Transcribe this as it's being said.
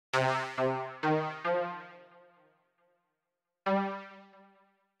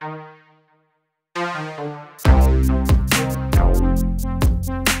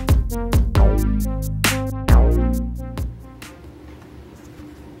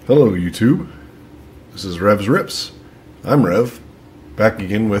Hello YouTube, this is Rev's Rips. I'm Rev, back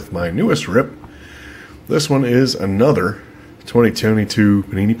again with my newest rip. This one is another 2022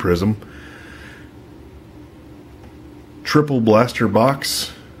 Panini Prizm Triple Blaster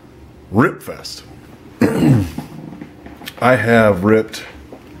Box Rip Fest. I have ripped,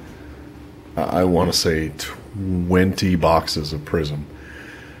 I want to say 20 boxes of Prizm.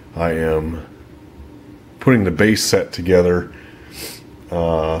 I am putting the base set together.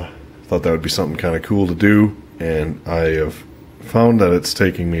 Thought that would be something kind of cool to do, and I have found that it's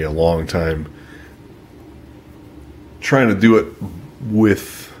taking me a long time trying to do it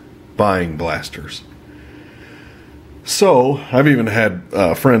with buying blasters. So I've even had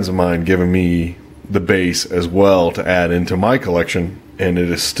friends of mine giving me the base as well to add into my collection, and it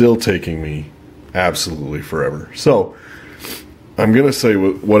is still taking me absolutely forever. So I'm gonna say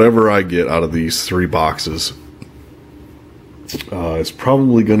whatever I get out of these 3 boxes, it's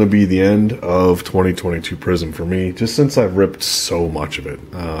probably going to be the end of 2022 Prizm for me, just since I've ripped so much of it.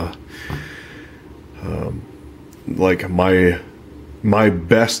 Like my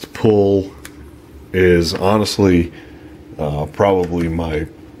best pull is honestly probably my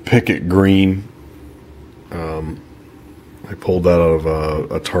Picket Green. I pulled that out of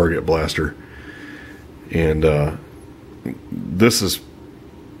a Target blaster, and this is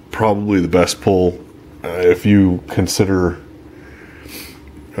probably the best pull if you consider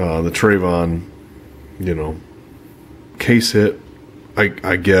the Trayvon, case hit,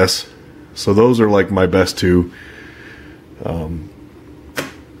 I guess. So those are like my best 2.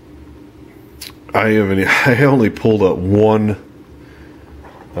 I only pulled up 1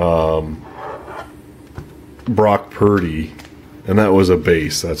 Brock Purdy, and that was a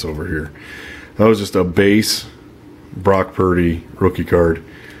base. That's over here. That was just a base Brock Purdy rookie card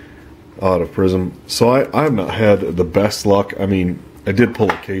out of Prizm. So I have not had the best luck. I mean, I did pull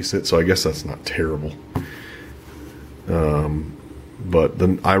a case hit, so I guess that's not terrible. But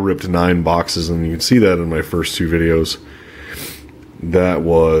then I ripped 9 boxes, and you can see that in my first 2 videos. That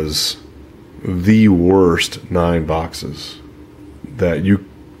was the worst 9 boxes that you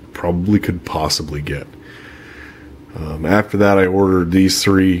probably could possibly get. After that, I ordered these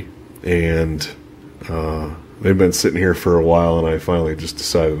 3, and they've been sitting here for a while, and I finally just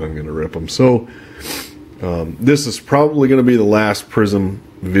decided I'm going to rip them. So this is probably going to be the last Prizm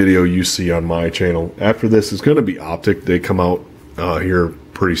video you see on my channel. After this is going to be Optic. They come out here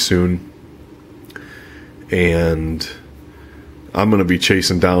pretty soon, and I'm going to be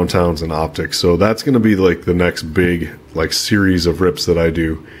chasing Downtowns and Optic. So that's going to be like the next big series of rips that I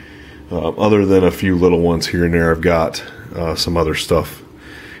do. Other than a few little ones here and there, I've got some other stuff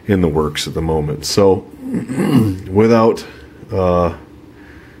in the works at the moment. So without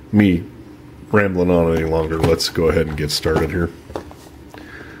me rambling on any longer, let's go ahead and get started here.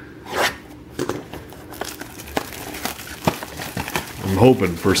 I'm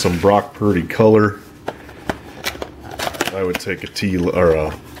hoping for some Brock Purdy color. I would take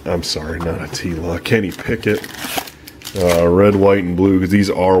I'm sorry, not a T-Law, Kenny Pickett, red, white, and blue, because these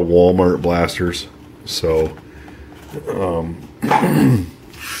are Walmart blasters. So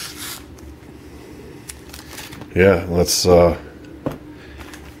yeah, let's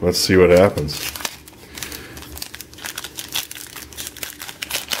see what happens.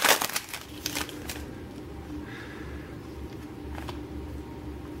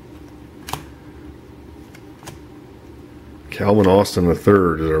 Calvin Austin III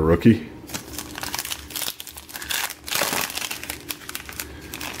is a rookie.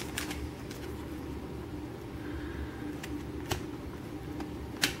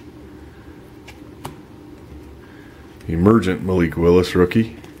 Emergent Malik Willis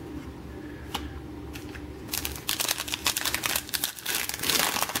rookie.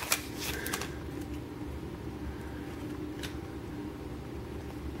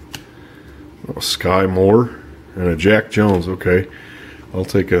 Sky Moore and a Jack Jones. Okay, I'll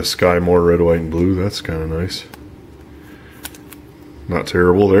take a Sky Moore red, white, and blue. That's kind of nice. Not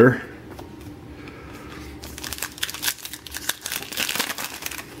terrible there.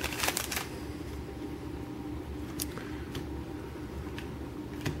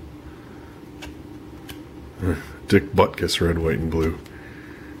 Dick Butkus red, white, and blue.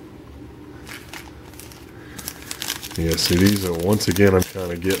 Yeah, see, these are, once again, I'm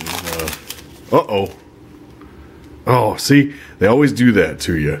kind of getting oh, see, they always do that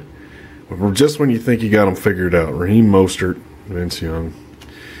to you just when you think you got them figured out. Raheem Mostert, Vince Young,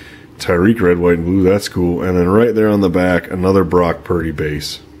 Tyreek red, white, and blue. That's cool. And then right there on the back, another Brock Purdy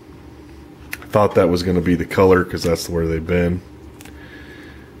base. I thought that was going to be the color because that's where they've been.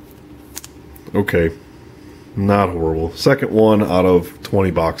 Okay. Not horrible. Second one out of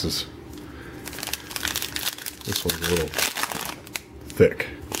 20 boxes. This one's a little thick.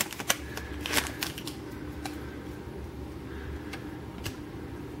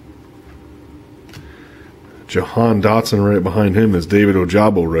 Jahan Dotson right behind him is David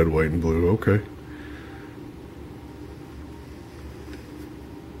Ojabo, red, white, and blue. Okay.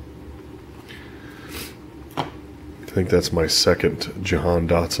 I think that's my second Jahan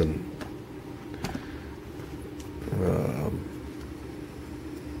Dotson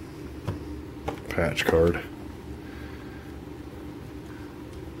patch card.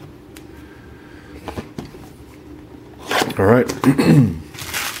 All right.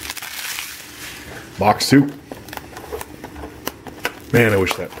 Box 2. Man, I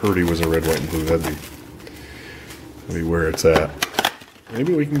wish that Purdy was a red, white, and blue. That'd be where it's at.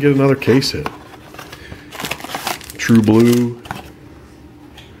 Maybe we can get another case hit. True blue,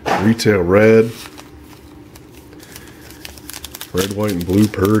 retail red, red, white, and blue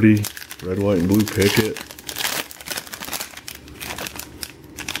Purdy, red, white, and blue Pickett.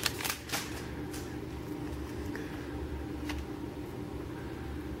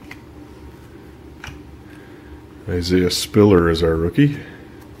 Isaiah Spiller is our rookie.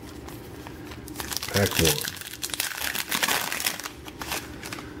 Pack 1.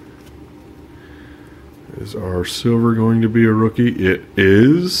 Is our silver going to be a rookie? It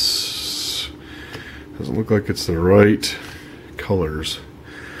is. Doesn't look like it's the right colors.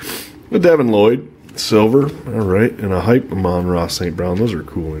 A Devin Lloyd, silver. All right. And a hype Amon Ross St. Brown. Those are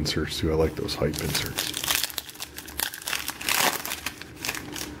cool inserts too. I like those hype inserts.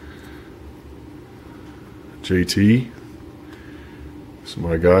 JT. This is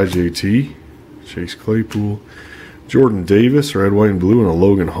my guy, JT. Chase Claypool. Jordan Davis, red, white, and blue, and a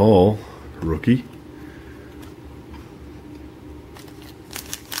Logan Hall, rookie.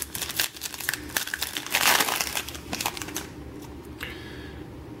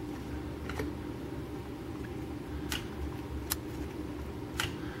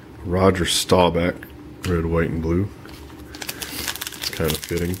 Roger Staubach, red, white, and blue. It's kind of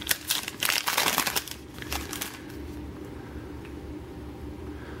fitting.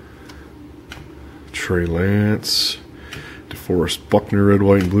 Trey Lance, DeForest Buckner, red,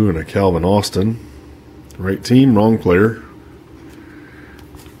 white, and blue, and a Calvin Austin. Right team, wrong player.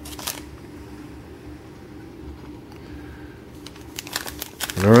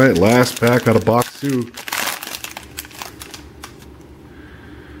 All right, last pack out of box 2.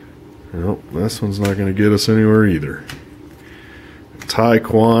 Nope, this one's not going to get us anywhere either.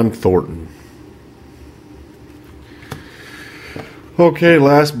 Tyquan Thornton. Okay,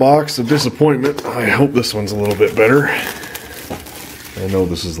 last box of disappointment. I hope this one's a little bit better. I know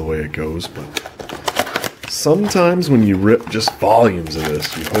this is the way it goes, but sometimes when you rip just volumes of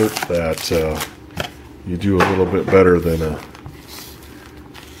this, you hope that you do a little bit better than a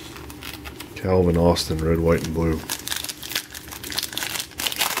Calvin Austin, red, white, and blue.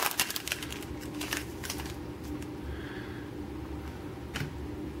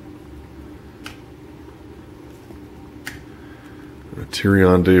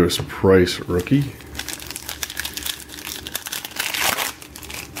 Tyrion Davis Price, rookie.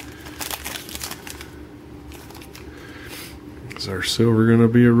 Is our silver going to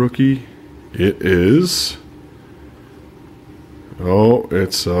be a rookie? It is. Oh,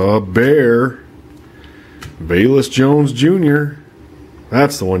 it's a Bear. Velus Jones Jr.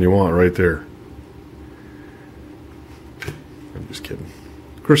 That's the one you want right there. I'm just kidding.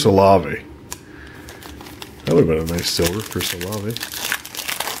 Chris Olave. That would have been a nice silver, Chris Olave.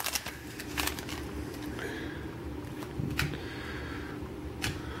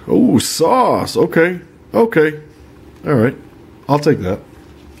 Oh, Sauce. Okay. Okay. All right. I'll take that.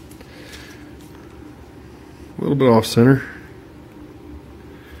 A little bit off center.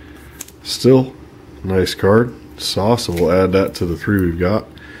 Still, nice card. Sauce, and we'll add that to the 3 we've got.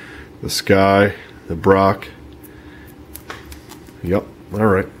 The Sky, the Brock. Yep. All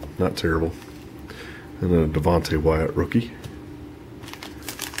right. Not terrible. And then a Devontae Wyatt rookie.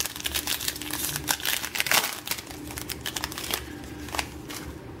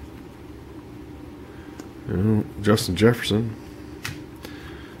 Justin Jefferson,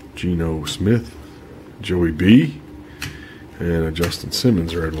 Geno Smith, Joey B, and a Justin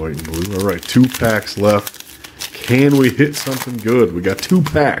Simmons, red, white, and blue. All right, 2 packs left. Can we hit something good? We got 2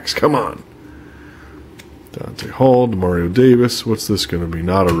 packs. Come on. Dante Hall, Demario Davis. What's this going to be?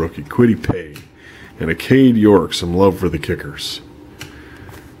 Not a rookie. Kwity Paye. And a Cade York. Some love for the kickers.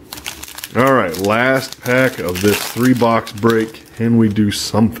 All right, last pack of this 3-box break. Can we do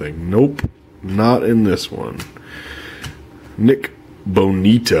something? Nope. Not in this one. Nick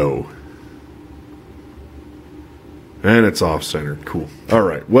Bonito. And it's off-centered. Cool. All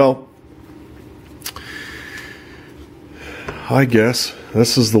right. Well, I guess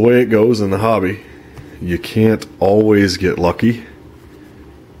this is the way it goes in the hobby. You can't always get lucky.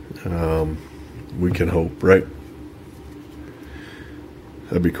 We can hope, right?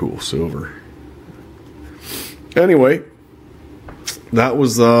 That'd be cool. Silver. Anyway, that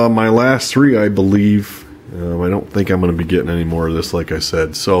was my last 3, I believe. I don't think I'm going to be getting any more of this, like I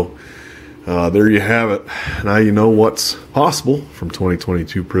said. So, there you have it. Now you know what's possible from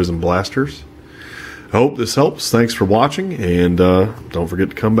 2022 Prizm blasters. I hope this helps. Thanks for watching, and don't forget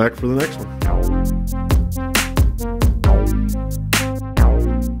to come back for the next one.